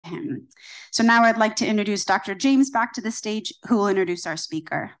him. So now I'd like to introduce Dr. James back to the stage, who will introduce our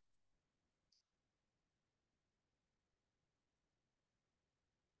speaker.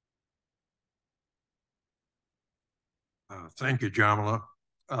 Thank you, Jamila,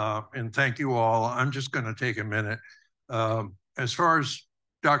 and thank you all. I'm just going to take a minute. As far as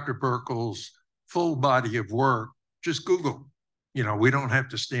Dr. Burkle's full body of work, just Google. You know, we don't have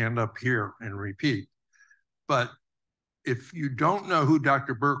to stand up here and repeat. But if you don't know who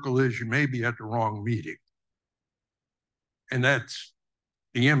Dr. Burkle is, you may be at the wrong meeting. And that's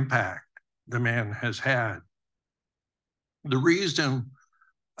the impact the man has had. The reason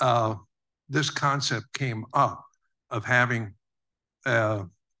this concept came up of having a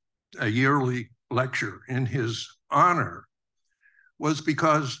yearly lecture in his honor was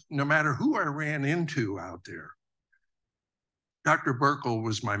because no matter who I ran into out there, Dr. Burkle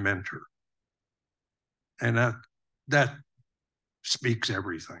was my mentor. And that speaks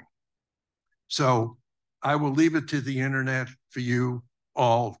everything. So I will leave it to the internet for you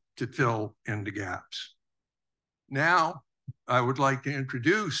all to fill in the gaps. Now, I would like to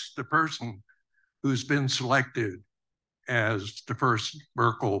introduce the person who's been selected as the first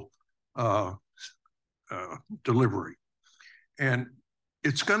Burkle delivery. And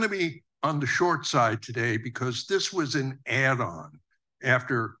it's going to be on the short side today because this was an add-on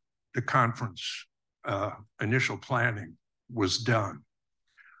after the conference initial planning was done.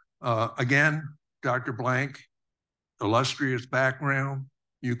 Again, Dr. Blanck, illustrious background.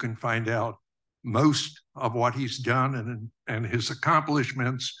 You can find out most of what he's done and his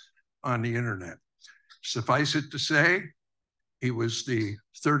accomplishments on the internet. Suffice it to say, he was the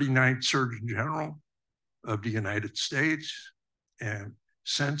 39th Surgeon General of the United States, and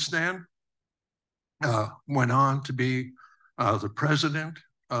since then went on to be the president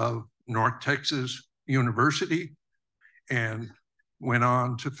of North Texas University, and went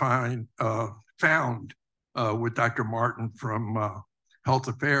on to found with Dr. Martin from Health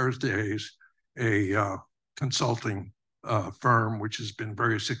Affairs days, a consulting firm which has been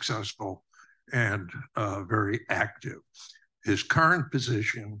very successful and very active. His current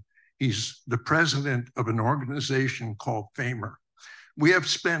position, he's the president of an organization called FAMER. We have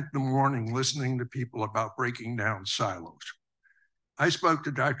spent the morning listening to people about breaking down silos. I spoke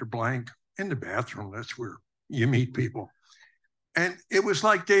to Dr. Blanck in the bathroom. That's where you meet people. And it was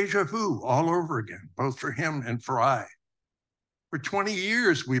like deja vu all over again, both for him and for I. For 20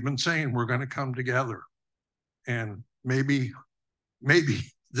 years, we've been saying we're going to come together. And maybe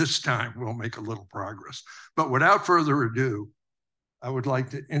this time we'll make a little progress. But without further ado, I would like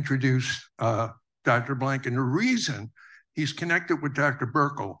to introduce Dr. Blanck. And the reason he's connected with Dr.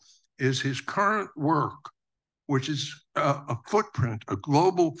 Burkle is his current work, which is a footprint, a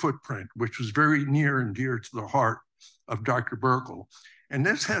global footprint, which was very near and dear to the heart of Dr. Burkle. And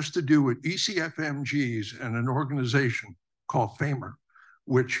this has to do with ECFMGs and an organization called FAMER,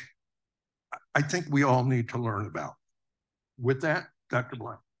 which I think we all need to learn about. With that, Dr.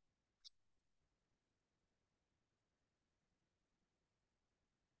 Blanck.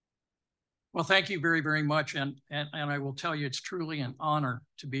 Well, thank you very, very much. And I will tell you, it's truly an honor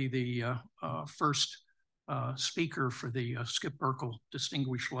to be the first speaker for the Skip Burkle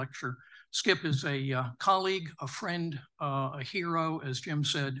Distinguished Lecture. Skip is a colleague, a friend, a hero, as Jim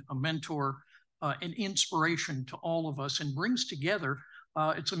said, a mentor, an inspiration to all of us, and brings together,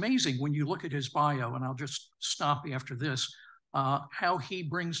 it's amazing when you look at his bio, and I'll just stop after this, how he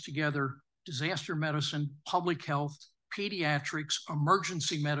brings together disaster medicine, public health, pediatrics,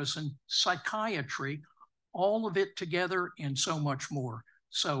 emergency medicine, psychiatry, all of it together and so much more.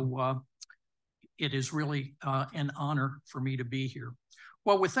 So it is really an honor for me to be here.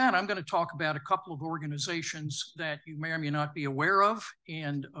 Well, with that, I'm going to talk about a couple of organizations that you may or may not be aware of,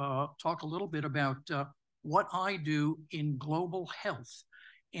 and talk a little bit about what I do in global health.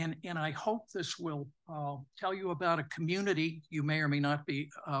 And I hope this will tell you about a community you may or may not be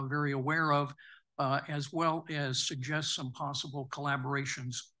very aware of, as well as suggest some possible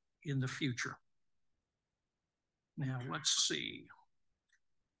collaborations in the future. Now, let's see.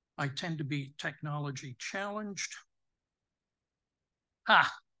 I tend to be technology challenged. How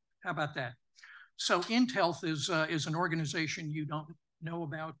about that? So IntHealth is an organization you don't know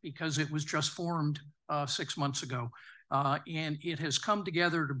about because it was just formed 6 months ago. And it has come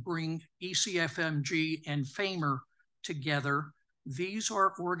together to bring ECFMG and FAMER together. These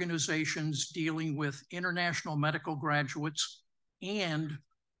are organizations dealing with international medical graduates and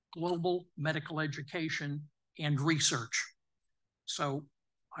global medical education and research. So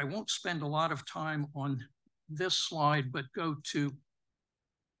I won't spend a lot of time on this slide, but go to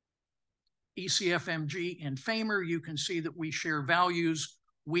ECFMG and FAMER. You can see that we share values,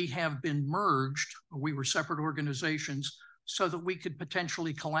 we have been merged. We were separate organizations so that we could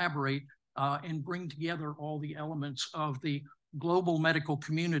potentially collaborate and bring together all the elements of the global medical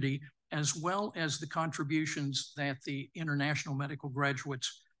community, as well as the contributions that the international medical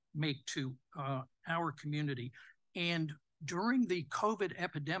graduates make to our community. And during the COVID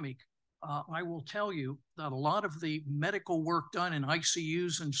epidemic, I will tell you that a lot of the medical work done in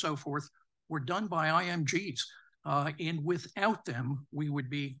ICUs and so forth were done by IMGs. And without them, we would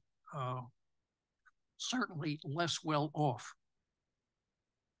be certainly less well off.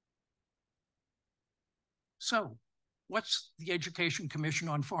 So what's the Education Commission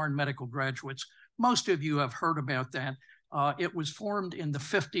on Foreign Medical Graduates? Most of you have heard about that. It was formed in the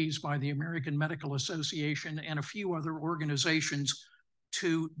 50s by the American Medical Association and a few other organizations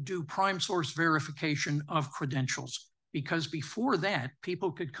to do prime source verification of credentials. Because before that,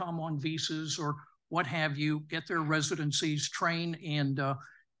 people could come on visas or what have you, get their residencies, train, and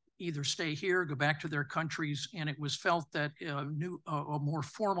either stay here, go back to their countries. And it was felt that a more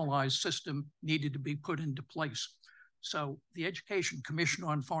formalized system needed to be put into place. So the Education Commission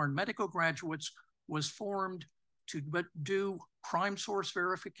on Foreign Medical Graduates was formed to do prime source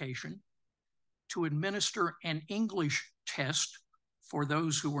verification, to administer an English test for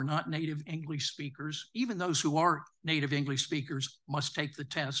those who were not native English speakers. Even those who are native English speakers must take the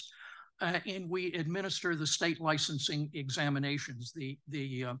test. And we administer the state licensing examinations, the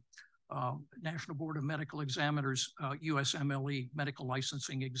National Board of Medical Examiners, USMLE medical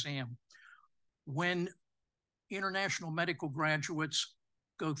licensing exam. When international medical graduates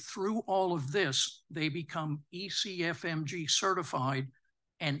go through all of this, they become ECFMG certified,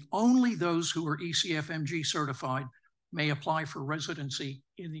 and only those who are ECFMG certified may apply for residency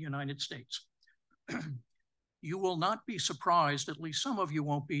in the United States. You will not be surprised, at least some of you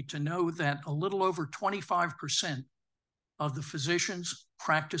won't be, to know that a little over 25% of the physicians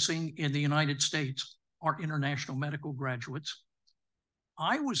practicing in the United States are international medical graduates.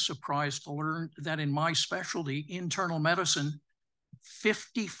 I was surprised to learn that in my specialty, internal medicine,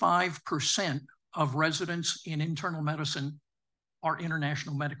 55% of residents in internal medicine are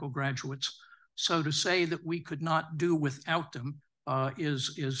international medical graduates. So to say that we could not do without them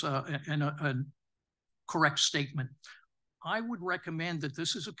is a correct statement. I would recommend that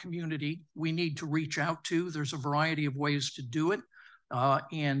this is a community we need to reach out to. There's a variety of ways to do it. As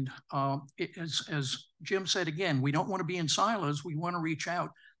Jim said again, we don't want to be in silos. We want to reach out.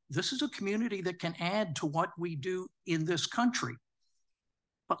 This is a community that can add to what we do in this country.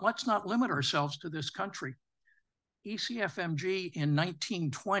 But let's not limit ourselves to this country. ECFMG in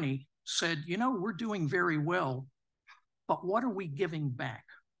 1920 said, you know, we're doing very well, but what are we giving back?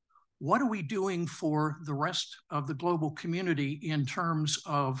 What are we doing for the rest of the global community in terms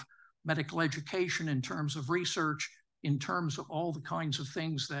of medical education, in terms of research, in terms of all the kinds of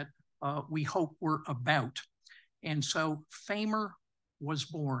things that we hope we're about? And so FAMER was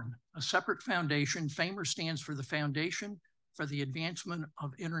born, a separate foundation. FAMER stands for the Foundation for the Advancement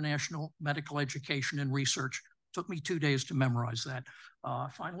of International Medical Education and Research. Took me 2 days to memorize that.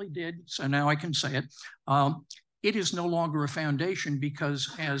 Finally did, so now I can say it. It is no longer a foundation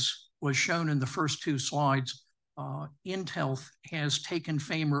because, as was shown in the first 2 slides, InThealth has taken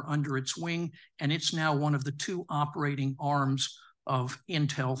FAMER under its wing, and it's now one of the 2 operating arms of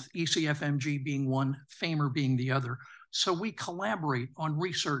InThealth, ECFMG being one, FAMER being the other. So we collaborate on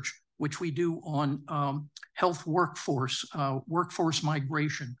research, which we do on health workforce, workforce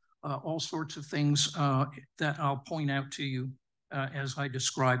migration, all sorts of things that I'll point out to you as I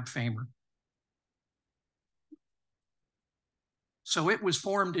describe FAMER. So it was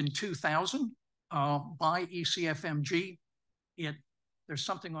formed in 2000 by ECFMG. There's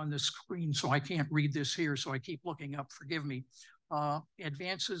something on the screen, so I can't read this here, so I keep looking up, forgive me.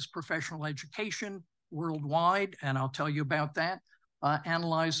 Advances professional education worldwide, and I'll tell you about that.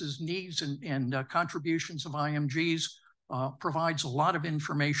 Analyzes needs and contributions of IMGs, provides a lot of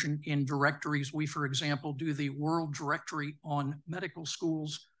information in directories. We, for example, do the World Directory on Medical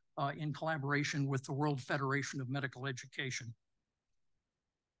Schools in collaboration with the World Federation of Medical Education.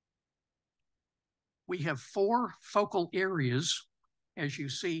 We have 4 focal areas, as you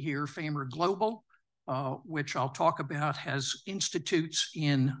see here. FAMER Global, which I'll talk about, has institutes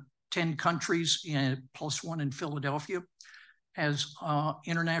in 10 countries, plus 1 in Philadelphia. Has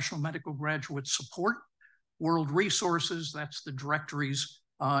international medical graduate support. World Resources, that's the directories,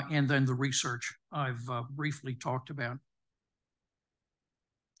 and then the research I've briefly talked about.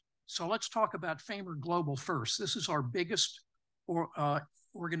 So let's talk about FAMER Global first. This is our biggest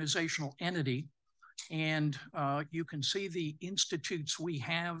organizational entity. And you can see the institutes we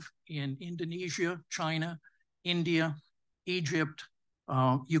have in Indonesia, China, India, Egypt,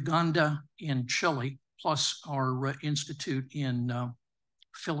 Uganda, and Chile, plus our institute in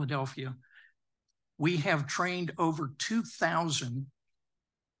Philadelphia. We have trained over 2,000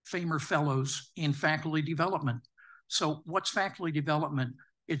 FAMER fellows in faculty development. So what's faculty development?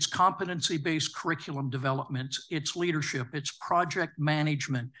 It's competency-based curriculum development, it's leadership, it's project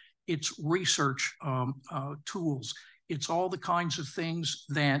management, it's research tools. It's all the kinds of things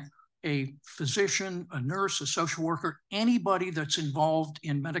that a physician, a nurse, a social worker, anybody that's involved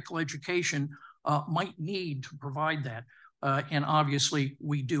in medical education might need to provide that. And obviously,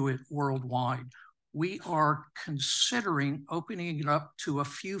 we do it worldwide. We are considering opening it up to a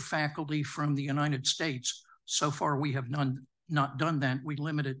few faculty from the United States. So far, we have not done that. We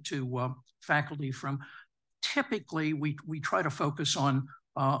limit it to faculty from, typically, we try to focus on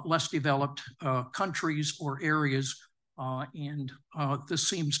less developed countries or areas, and this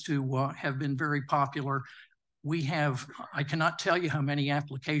seems to have been very popular. We have, I cannot tell you how many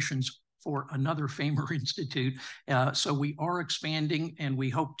applications for another FAMER Institute, so we are expanding, and we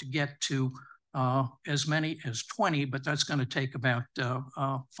hope to get to as many as 20, but that's going to take about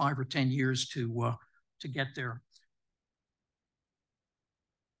 5 or 10 years to get there.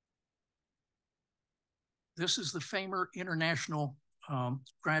 This is the FAMER International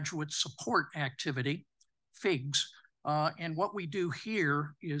Graduate Support Activity, FIGS. And what we do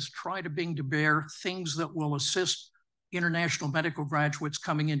here is try to bring to bear things that will assist international medical graduates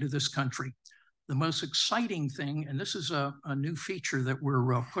coming into this country. The most exciting thing, and this is a new feature that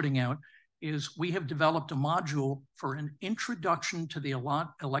we're putting out, is we have developed a module for an introduction to the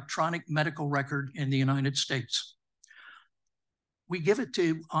electronic medical record in the United States. We give it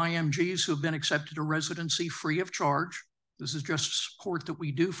to IMGs who have been accepted to residency free of charge. This is just support that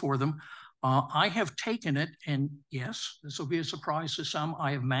we do for them. I have taken it, and yes, this will be a surprise to some,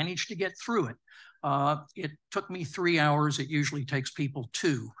 I have managed to get through it. It took me 3 hours. It usually takes people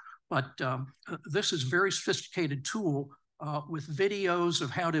 2. But this is a very sophisticated tool with videos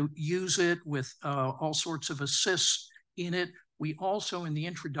of how to use it, with all sorts of assists in it. We also, in the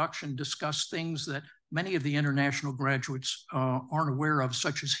introduction, discuss things that many of the international graduates aren't aware of,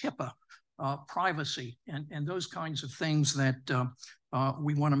 such as HIPAA, privacy, and those kinds of things that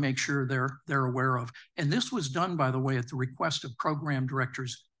we want to make sure they're aware of. And this was done, by the way, at the request of program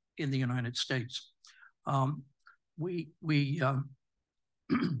directors in the United States.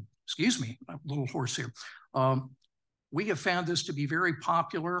 Excuse me, I'm a little hoarse here. We have found this to be very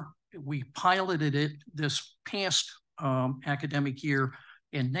popular. We piloted it this past academic year,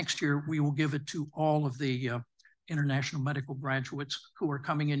 and next year we will give it to all of the international medical graduates who are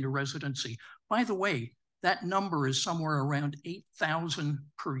coming into residency. By the way, that number is somewhere around 8,000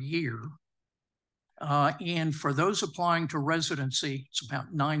 per year. And for those applying to residency, it's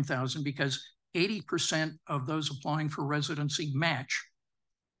about 9,000, because 80% of those applying for residency match,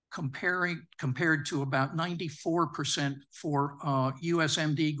 compared to about 94% for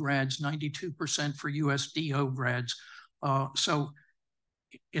USMD grads, 92% for USDO grads. So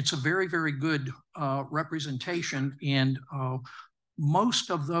it's a very, very good representation, and most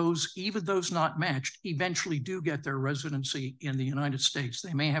of those, even those not matched, eventually do get their residency in the United States.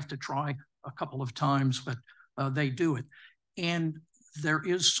 They may have to try a couple of times, but they do it. And there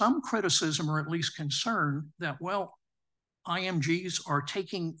is some criticism, or at least concern, that, well, IMGs are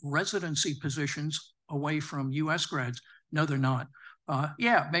taking residency positions away from US grads. No, they're not.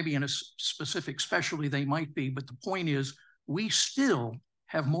 Yeah, maybe in a specific specialty they might be, but the point is we still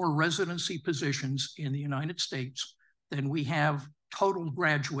have more residency positions in the United States than we have total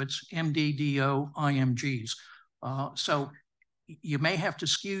graduates, MD, DO, IMGs. So you may have to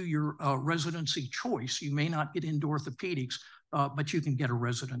skew your residency choice. You may not get into orthopedics, but you can get a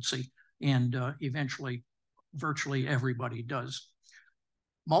residency, and eventually virtually everybody does.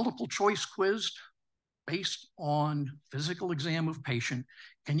 Multiple choice quiz based on physical exam of patient.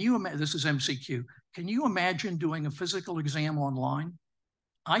 Can you imagine, this is MCQ, can you imagine doing a physical exam online?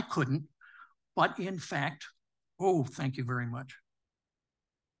 I couldn't, but in fact, oh, thank you very much.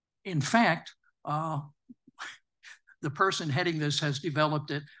 In fact, the person heading this has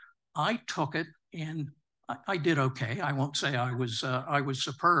developed it. I took it and I did okay. I won't say I was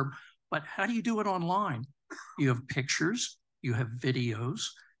superb, but how do you do it online? You have pictures, you have videos,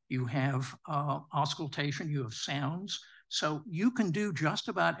 you have auscultation, you have sounds. So you can do just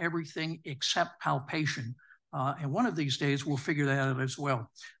about everything except palpation. And one of these days we'll figure that out as well.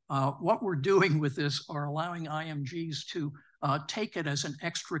 What we're doing with this are allowing IMGs to take it as an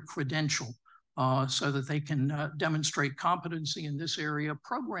extra credential so that they can demonstrate competency in this area.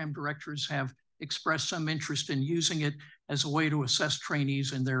 Program directors have expressed some interest in using it as a way to assess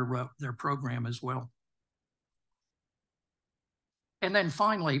trainees in their program as well. And then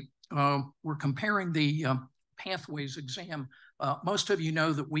finally, we're comparing the pathways exam. Most of you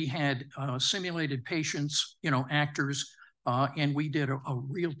know that we had simulated patients, actors, and we did a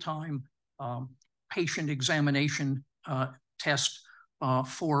real-time patient examination test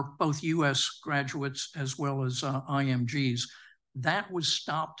for both US graduates as well as IMGs. That was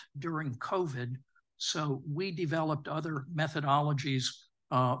stopped during COVID, so we developed other methodologies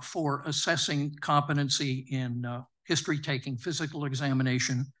for assessing competency in history taking, physical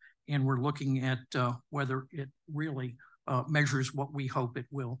examination, and we're looking at whether it really measures what we hope it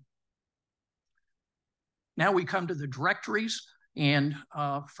will. Now we come to the directories, and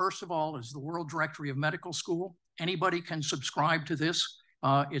first of all is the World Directory of Medical School. Anybody can subscribe to this.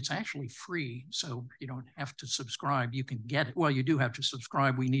 It's actually free, so you don't have to subscribe. You can get it. Well, you do have to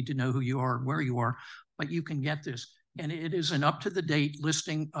subscribe. We need to know who you are and where you are, but you can get this. And it is an up-to-the-date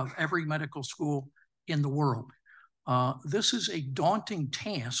listing of every medical school in the world. This is a daunting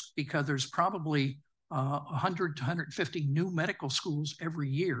task because there's probably 100 to 150 new medical schools every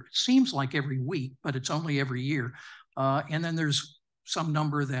year. It seems like every week, but it's only every year. And then there's some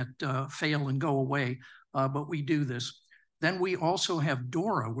number that fail and go away, but we do this. Then we also have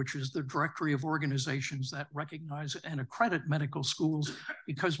DORA, which is the Directory of Organizations that recognize and accredit medical schools,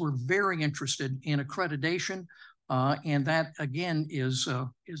 because we're very interested in accreditation. And that, again, is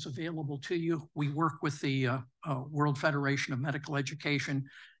available to you. We work with the World Federation of Medical Education.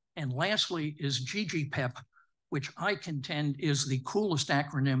 And lastly is GGPEP, which I contend is the coolest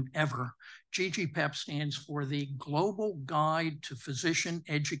acronym ever. GGPEP stands for the Global Guide to Physician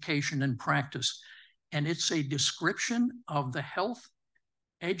Education and Practice. And it's a description of the health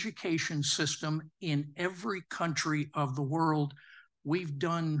education system in every country of the world. We've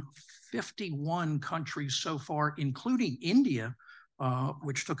done 51 countries so far, including India,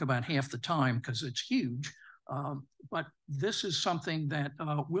 which took about half the time because it's huge. But this is something that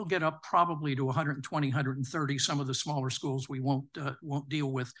we'll get up probably to 120, 130. Some of the smaller schools we won't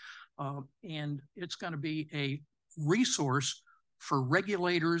deal with. And it's going to be a resource for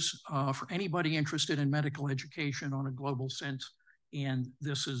regulators, for anybody interested in medical education on a global sense. And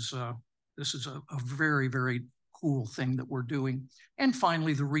this is a very, very cool thing that we're doing. And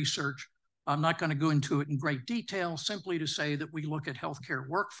finally, the research. I'm not going to go into it in great detail, simply to say that we look at healthcare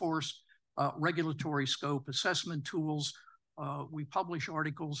workforce, regulatory scope, assessment tools. We publish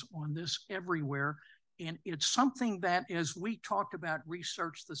articles on this everywhere. And it's something that, as we talked about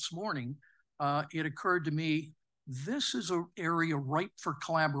research this morning, it occurred to me, this is an area ripe for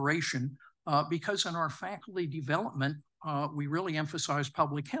collaboration because in our faculty development, we really emphasize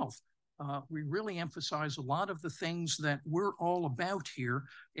public health. We really emphasize a lot of the things that we're all about here,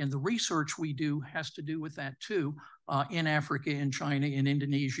 and the research we do has to do with that too, in Africa, in China, in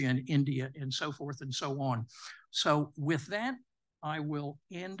Indonesia, and India, and so forth and so on. So with that, I will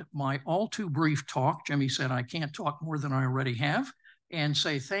end my all too brief talk. Jimmy said I can't talk more than I already have, and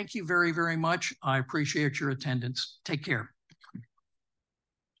say thank you very, very much. I appreciate your attendance. Take care.